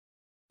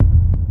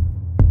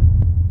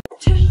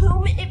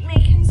whom it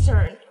may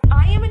concern,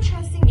 I am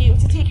entrusting you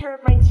to take care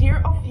of my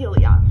dear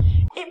Ophelia.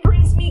 It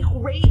brings me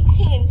great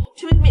pain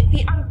to admit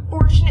the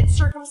unfortunate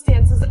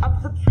circumstances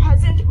of the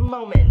present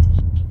moment,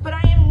 but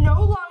I am no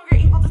longer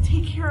able to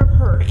take care of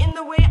her in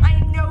the way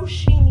I know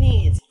she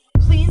needs.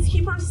 Please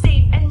keep her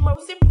safe, and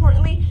most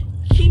importantly,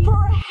 keep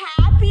her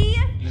happy.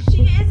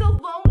 She is a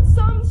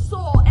lonesome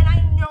soul, and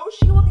I know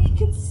she will need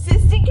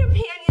consistent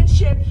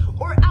companionship,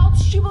 or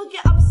else she will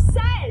get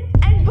upset.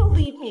 And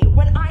believe me,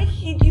 when I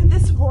heed you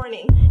this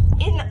warning,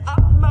 in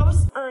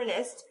utmost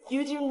earnest,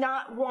 you do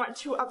not want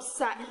to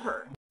upset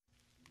her.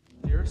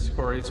 Dear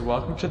Skorys,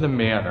 welcome to the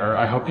manor.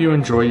 I hope you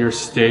enjoy your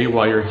stay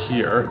while you're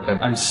here.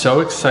 I'm so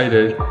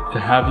excited to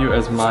have you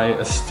as my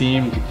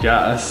esteemed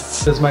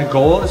guests, as my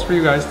goal is for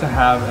you guys to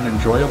have an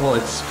enjoyable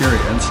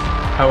experience.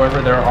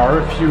 However, there are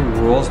a few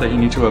rules that you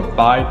need to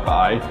abide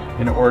by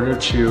in order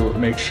to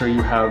make sure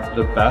you have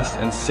the best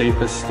and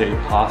safest stay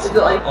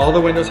possible. All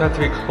the windows have to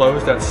be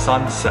closed at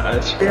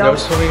sunset. No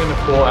swimming in the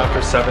pool after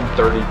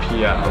 7:30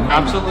 p.m.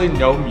 Absolutely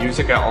no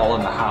music at all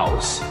in the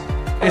house.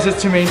 This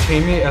is to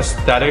maintain the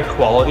aesthetic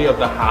quality of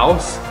the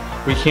house.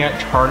 We can't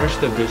tarnish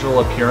the visual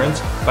appearance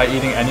by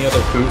eating any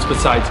other foods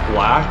besides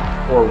black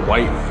or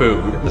white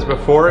food.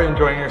 Before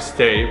enjoying your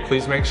stay,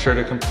 please make sure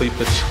to complete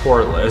the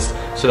chore list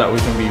so that we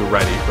can be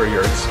ready for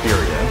your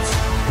experience.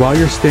 While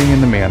you're staying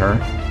in the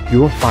manor, you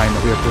will find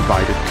that we have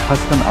provided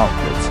custom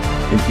outfits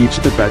in each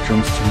of the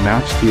bedrooms to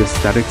match the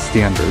aesthetic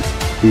standards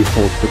we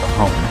hold for the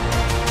home.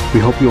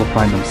 We hope you will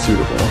find them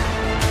suitable.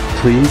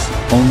 Please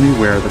only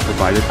wear the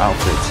provided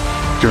outfits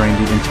during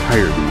the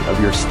entirety of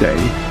your stay.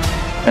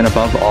 And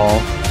above all,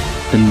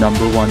 the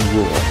 #1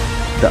 rule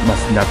that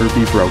must never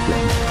be broken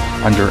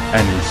under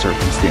any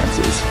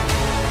circumstances: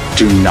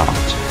 do not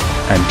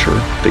enter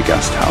the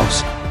guest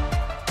house.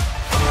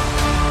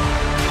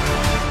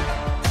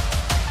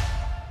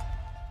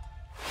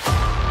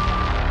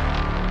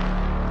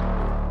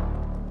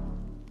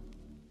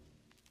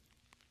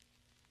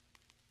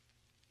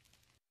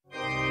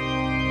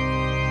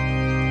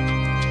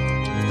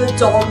 The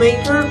doll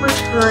maker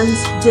returns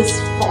this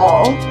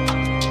fall.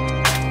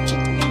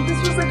 This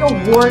was like a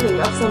warning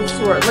of some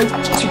sort, like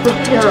to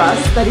prepare us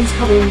that he's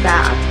coming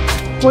back.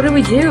 What do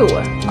we do?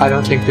 I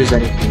don't think there's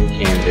anything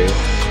we can do.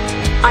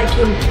 I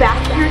came back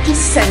here to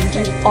send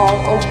you all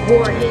a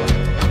warning.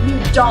 You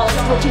dolls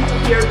will be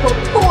here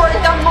before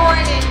the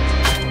morning.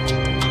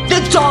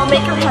 The doll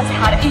maker has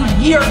had a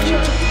year to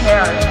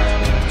prepare.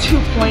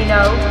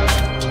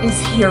 2.0 is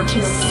here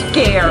to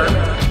scare.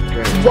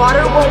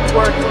 Water won't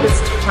work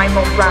this time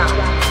around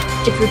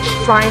if you're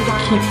trying to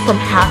keep from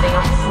having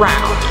a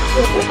frown.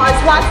 Because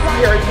last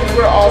year you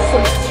were all so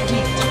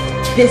sweet,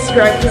 this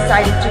year I've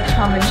decided to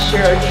come and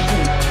share a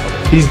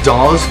treat. These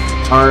dolls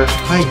are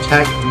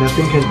high-tech,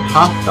 nothing can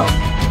top them.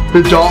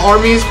 The doll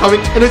army is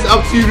coming and it's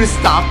up to you to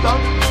stop them?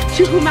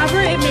 To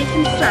whomever it may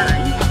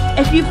concern,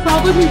 if you've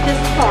followed me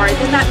this far,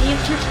 then that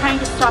means you're trying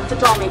to stop the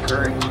doll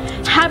maker.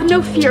 Have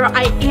no fear,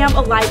 I am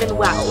alive and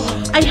well.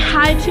 I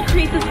had to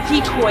create this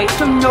decoy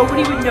so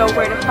nobody would know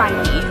where to find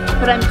me,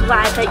 but I'm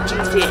glad that you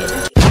did.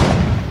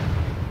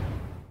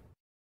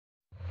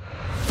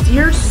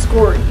 Dear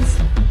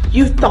Skorys,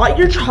 you thought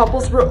your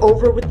troubles were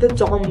over with the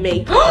doll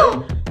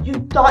maker. You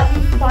thought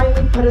you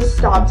finally put a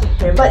stop to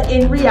him, but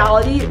in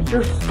reality,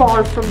 you're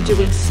far from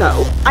doing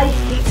so. I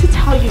hate to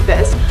tell you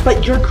this,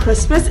 but your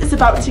Christmas is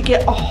about to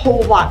get a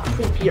whole lot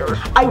creepier.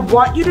 I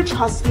want you to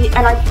trust me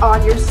and I'm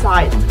on your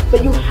side,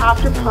 but you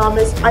have to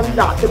promise I'm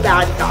not the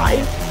bad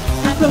guy.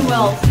 I'm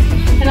Wells,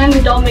 and I'm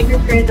the doll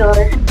maker's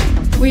granddaughter.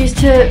 We used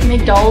to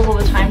make dolls all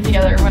the time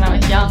together when I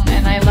was young,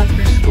 and I left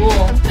for school,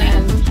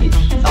 and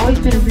he's always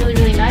been really,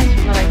 really nice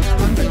from what I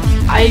can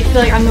remember. I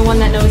feel like I'm the one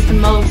that knows the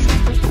most.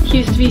 He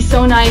used to be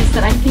so nice,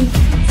 and I think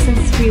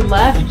since we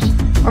left,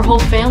 our whole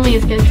family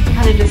is getting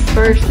kind of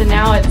dispersed, and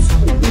now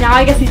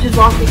I guess he's just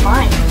lost his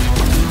mind.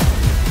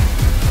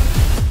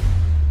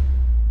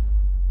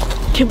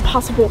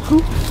 Impossible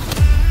who?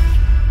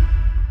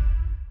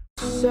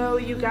 So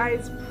you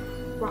guys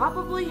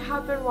probably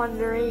have been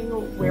wondering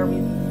where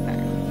we've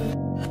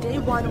been. Day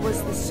 1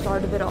 was the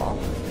start of it all.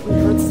 We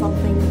heard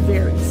something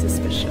very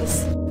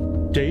suspicious.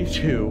 Day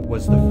 2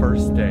 was the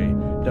first day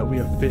that we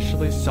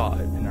officially saw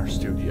it in our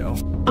studio.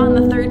 On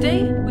the 3rd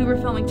day, we were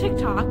filming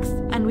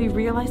TikToks, and we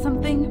realized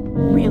something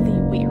really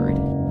weird.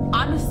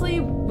 Honestly,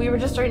 we were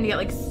just starting to get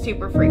like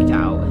super freaked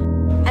out.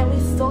 And we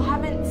still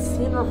haven't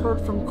seen or heard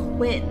from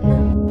Quinn,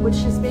 which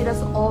just made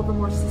us all the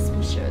more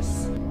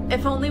suspicious.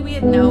 If only we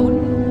had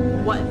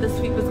known what this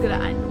week was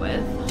gonna end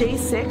with. Day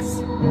 6,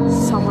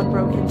 someone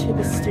broke into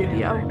the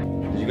studio.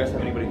 Did you guys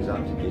have anybody who's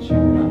out to get you?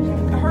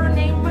 Her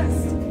name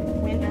was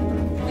Quinn.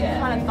 We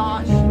kind of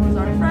thought she was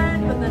our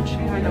friend, but then she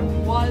kind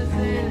of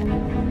wasn't.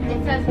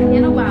 It says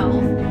Hannah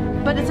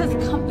Wells, but it says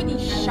Company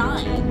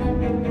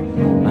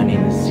Shine. My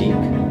name is Zeke.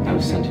 I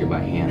was sent here by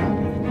Hannah.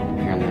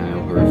 Apparently I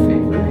owe her a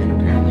favor,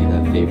 and apparently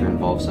that favor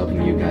involves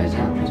helping you guys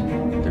out.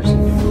 There's a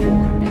new core,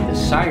 and the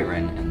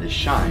Siren and the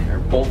Shine are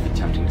both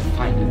attempting to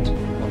find it.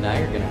 Well, now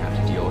you're gonna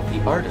have to deal with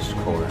the Artist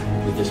Core.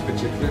 With this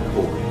particular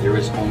core, there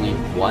is only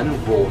one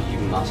rule you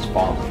must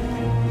follow.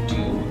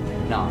 Do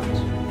not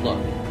look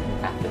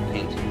at the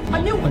painting.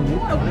 A new one?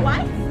 A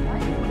what? What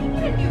do you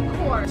mean a new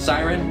core?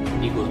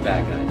 Siren equals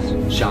bad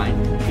guys. Shine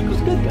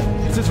equals good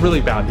guys. This is really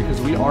bad because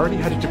we already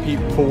had to defeat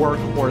 4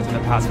 cores in the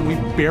past and we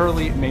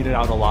barely made it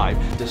out alive.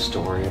 The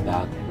story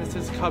about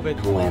Mrs. Cubbit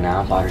who went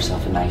out, bought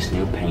herself a nice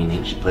new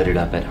painting, she put it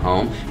up at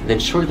home, and then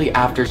shortly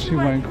after she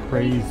went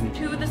crazy.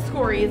 To the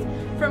Skorys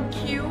from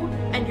Q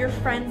and your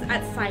friends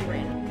at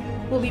Siren.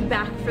 We'll be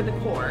back for the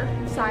core.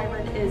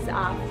 Siren is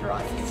after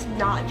us. It's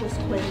not just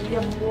Quinn. We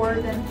have more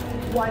than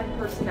one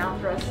person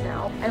after us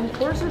now. And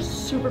cores are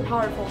super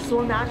powerful, so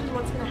imagine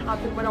what's going to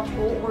happen when a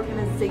whole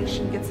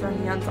organization gets their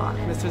hands on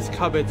it. Mrs.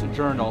 Cubbit's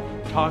journal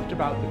talked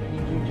about the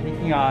painting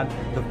taking on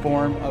the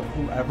form of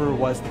whoever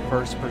was the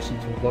first person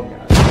to look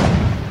at it.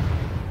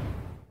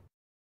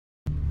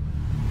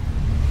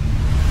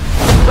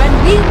 When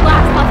we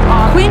last left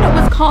off, Quinn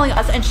was calling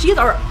us and she's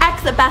our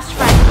ex-best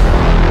friend.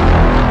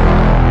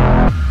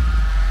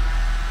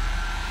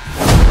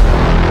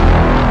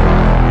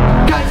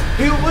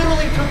 He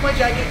literally took my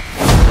jacket.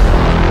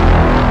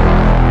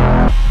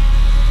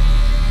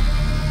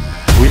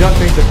 We don't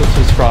think that this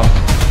is from...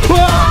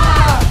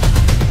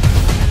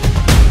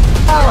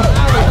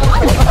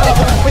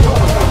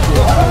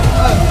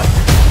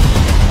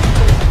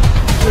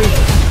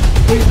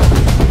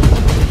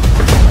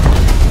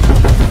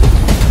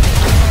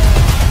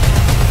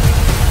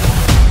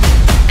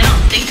 I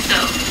don't think so.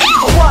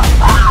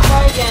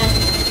 Try again.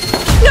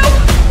 No!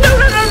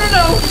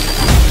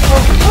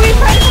 Will you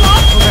try to come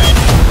off? Okay.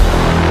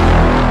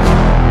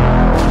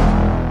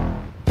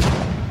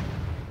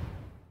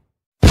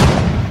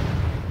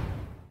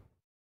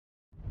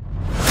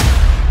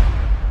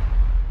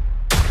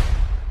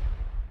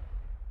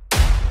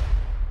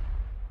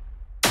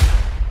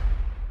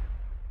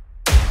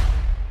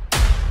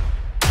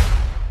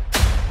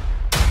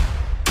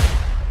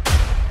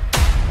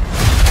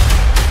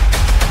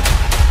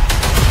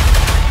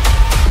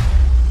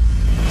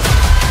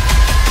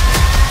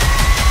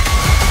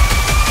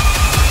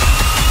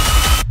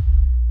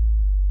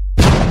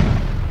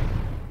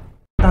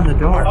 On the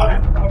door.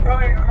 I'm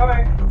coming.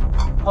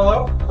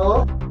 Hello?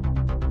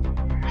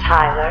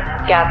 Tyler,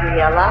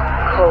 Gabriella,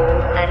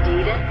 Cole, and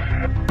Eden.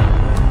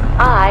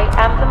 I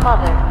am the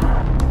mother.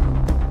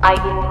 I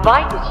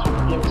invited you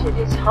into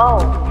this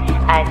home,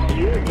 and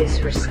you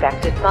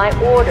disrespected my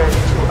orders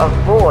to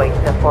avoid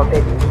the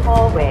forbidden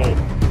hallway.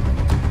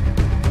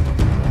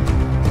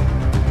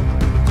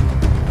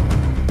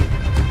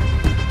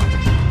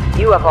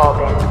 You have all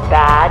been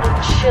bad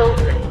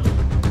children.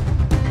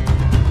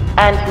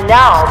 And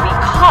now,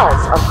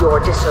 because of your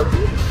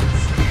disobedience,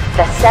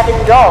 the 7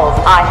 dolls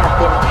I have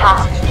been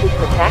tasked to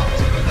protect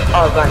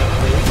are running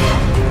free.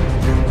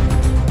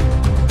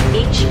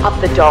 Each of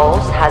the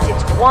dolls has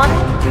its one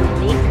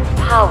unique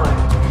power.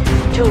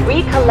 To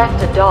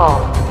recollect a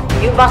doll,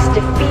 you must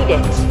defeat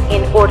it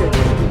in order to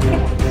weaken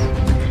it.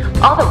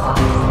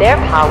 Otherwise, their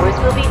powers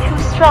will be too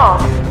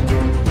strong.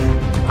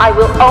 I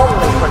will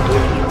only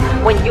forgive you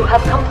when you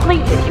have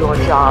completed your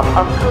job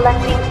of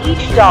collecting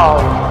each doll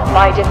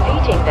by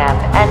defeating them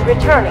and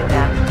returning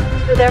them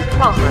to their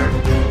proper.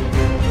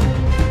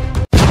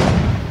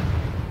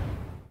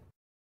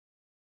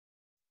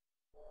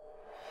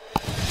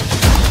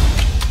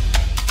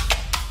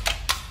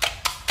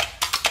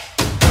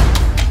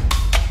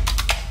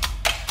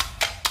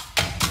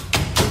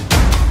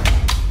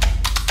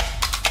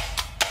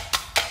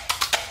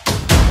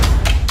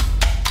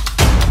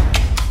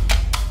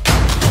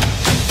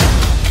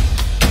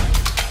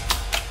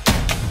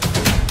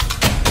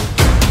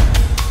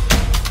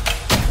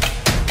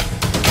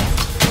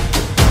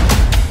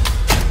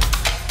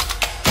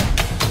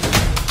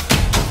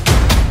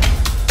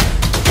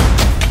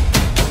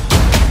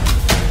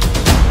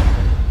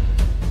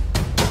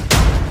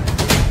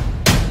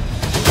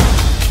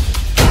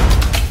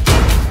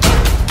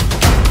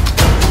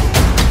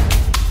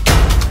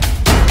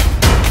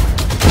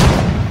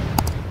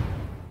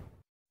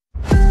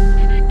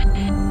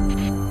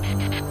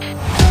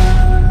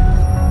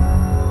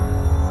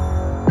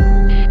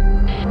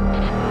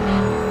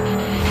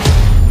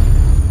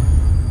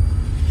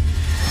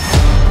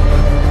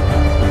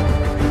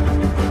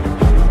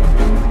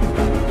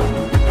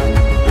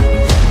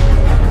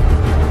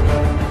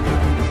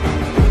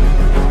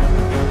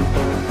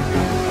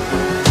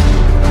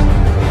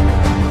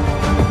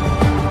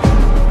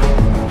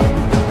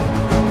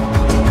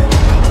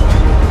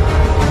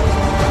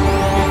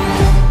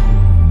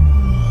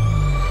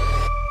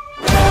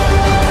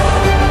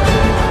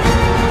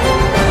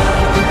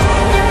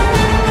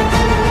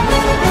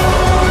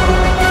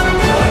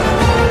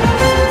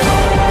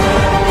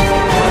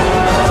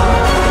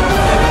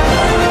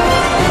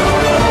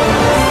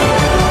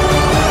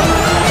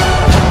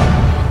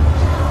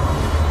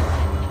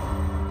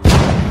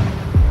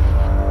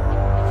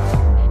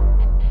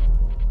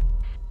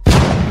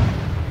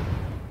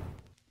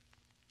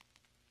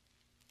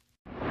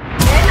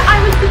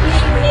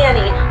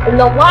 In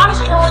the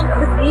last challenge of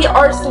the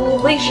VR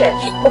simulation,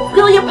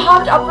 Ophelia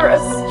popped up for a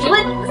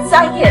split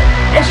second,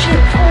 and she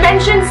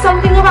mentioned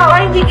something about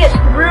I need to get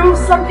through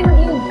little something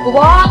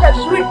blah that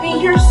she would be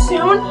here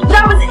soon.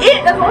 That was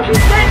it. That's all she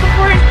said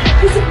before it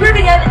disappeared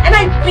again, and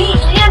I beat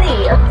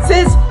Annie.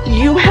 Says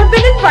you have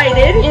been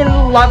invited in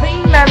loving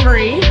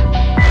memory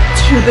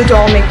to the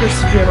doll maker's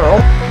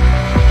funeral.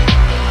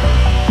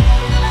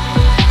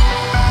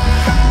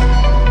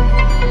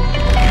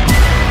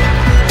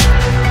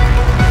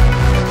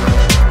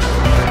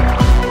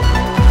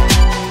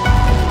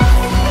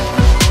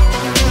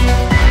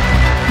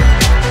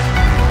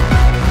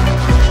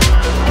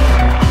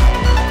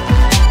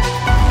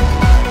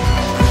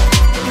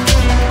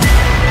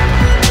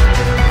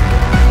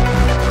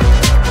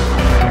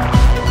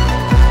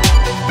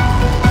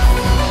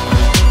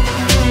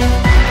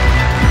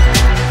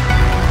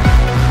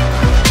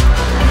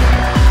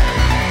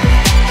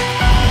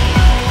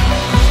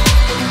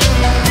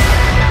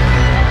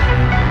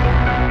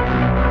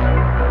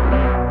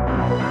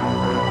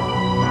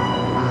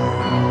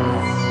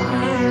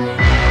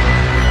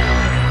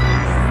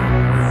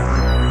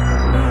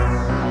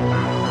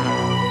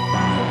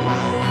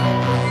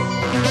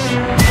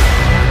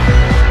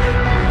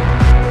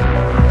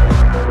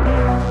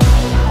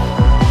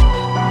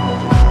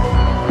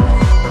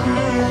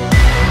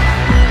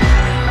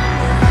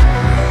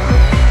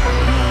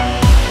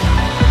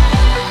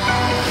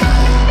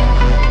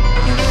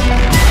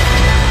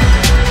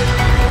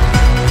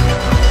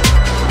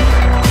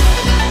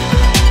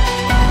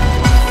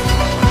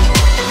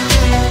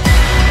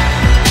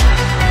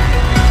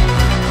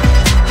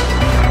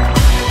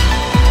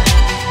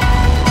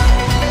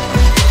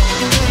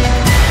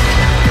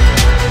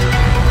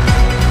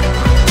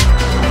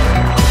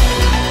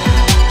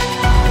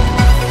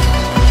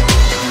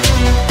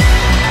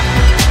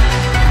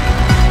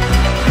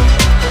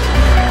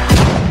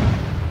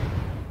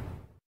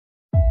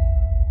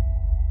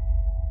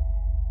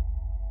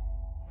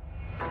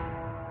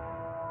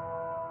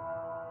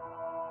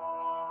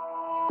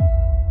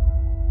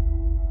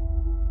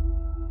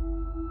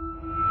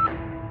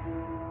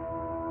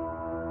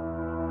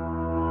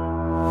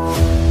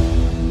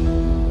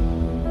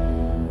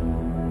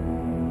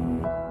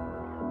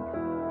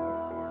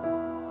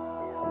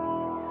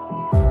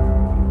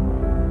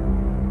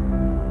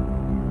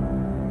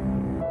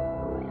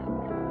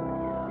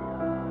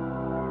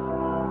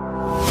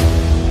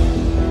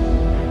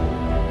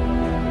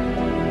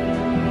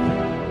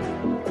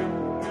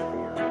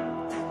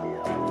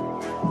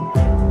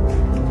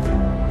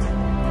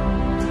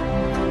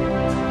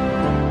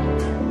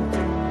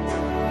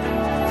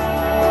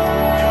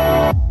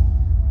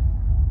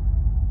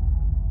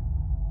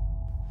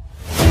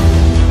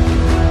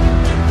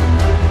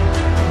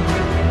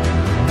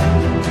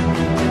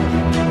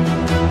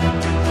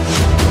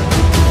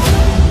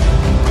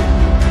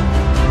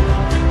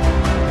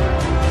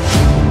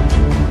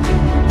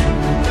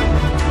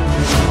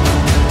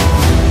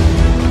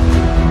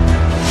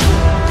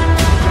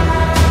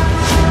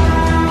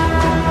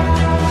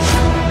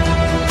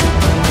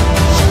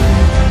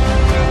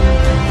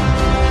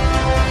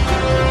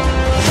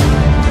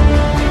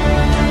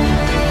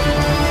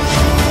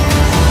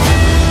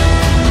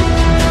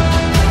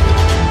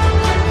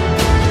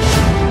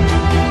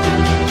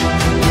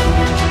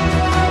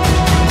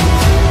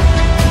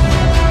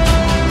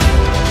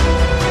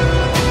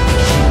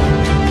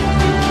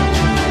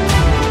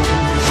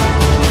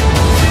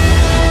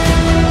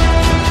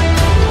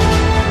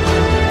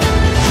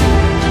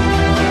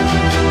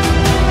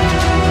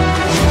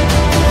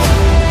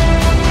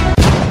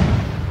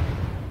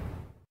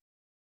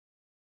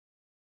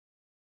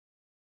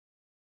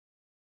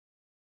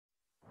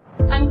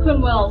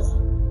 Wells.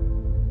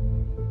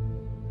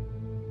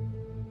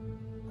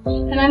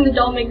 And I'm the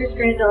doll maker's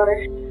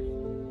granddaughter.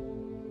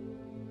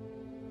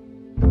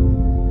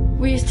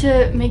 We used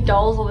to make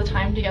dolls all the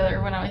time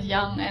together when I was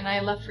young, and I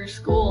left for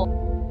school.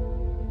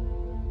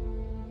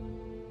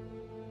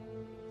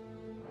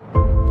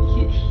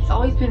 He's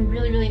always been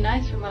really, really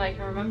nice from what I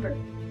can remember.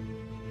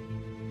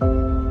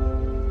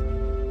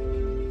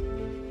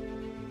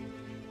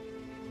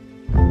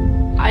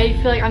 I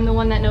feel like I'm the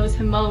one that knows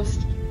him most.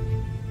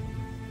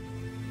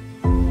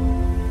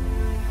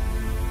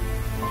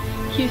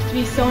 He used to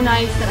be so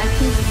nice, and I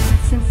think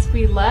since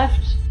we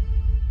left,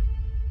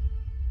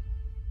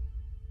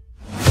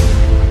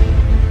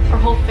 our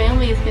whole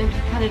family has been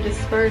kind of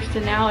dispersed,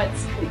 and now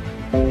it's...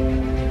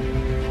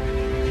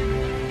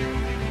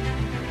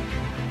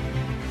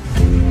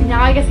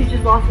 Now I guess he's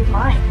just lost his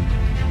mind.